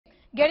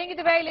Getting to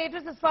the very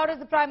latest as far as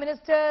the Prime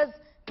Minister's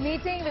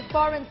meeting with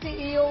foreign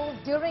CEOs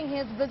during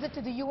his visit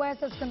to the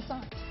US is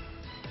concerned.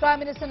 Prime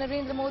Minister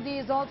Narendra Modi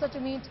is also to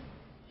meet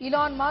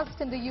Elon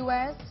Musk in the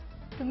US,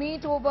 to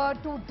meet over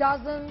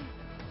 24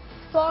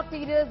 thought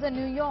leaders in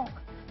New York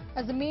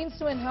as a means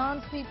to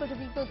enhance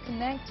people-to-people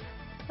connect.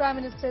 Prime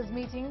Minister's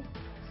meeting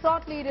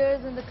thought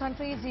leaders in the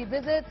countries he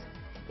visits.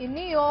 In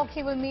New York,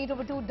 he will meet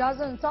over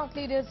 24 thought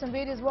leaders from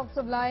various walks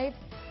of life.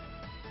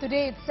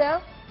 Today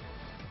itself,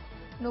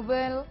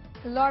 Nobel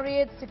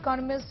laureates,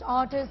 economists,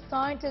 artists,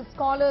 scientists,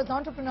 scholars,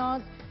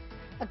 entrepreneurs,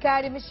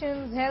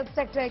 academicians, health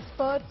sector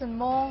experts and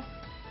more.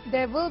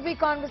 There will be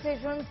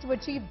conversations to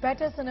achieve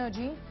better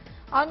synergy,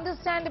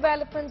 understand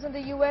developments in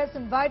the US,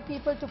 invite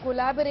people to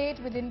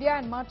collaborate with India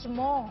and much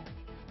more.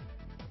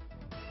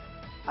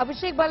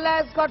 Abhishek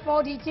Balla has got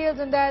more details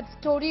in that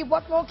story.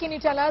 What more can you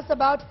tell us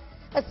about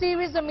a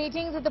series of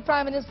meetings that the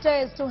Prime Minister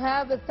is to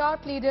have with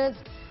thought leaders?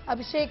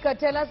 Abhishek,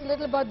 tell us a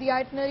little about the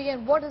itinerary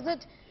and what is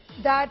it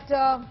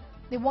that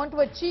they want to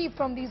achieve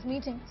from these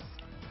meetings?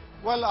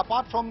 Well,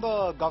 apart from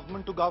the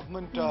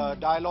government-to-government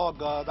dialogue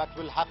that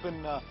will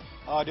happen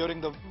during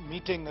the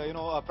meeting,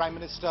 Prime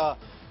Minister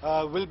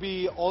will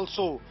be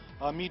also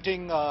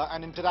meeting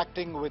and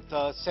interacting with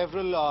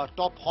several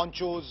top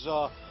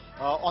honchos,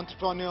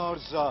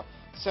 entrepreneurs,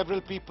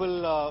 several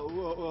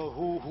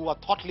people who are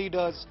thought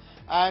leaders,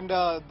 and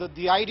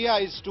the idea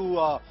is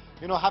to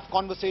have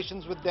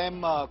conversations with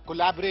them,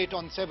 collaborate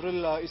on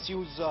several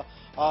issues,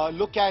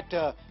 look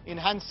at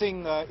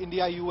enhancing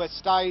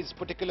India-US ties,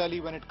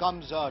 particularly when it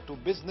comes to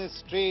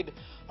business, trade,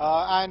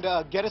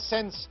 and get a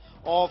sense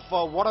of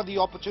what are the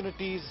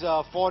opportunities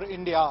for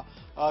India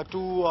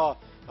to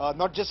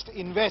not just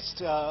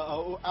invest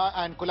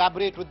and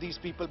collaborate with these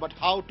people, but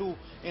how to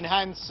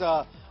enhance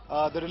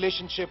the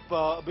relationship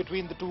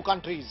between the two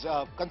countries.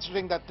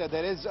 Considering that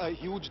there is a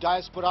huge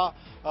diaspora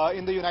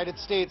in the United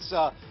States,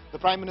 the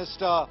Prime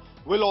Minister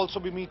will also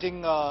be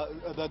meeting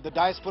the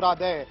diaspora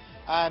there,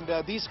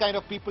 and these kind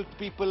of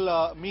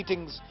people-to-people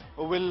meetings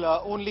will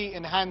only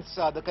enhance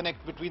the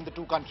connect between the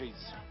two countries.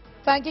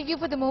 Thanking you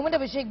for the moment,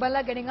 Abhishek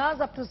Balla, getting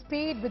us up to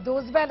speed with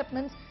those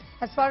developments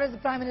as far as the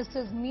Prime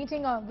Minister's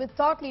meeting with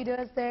thought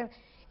leaders there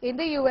in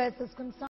the US is concerned.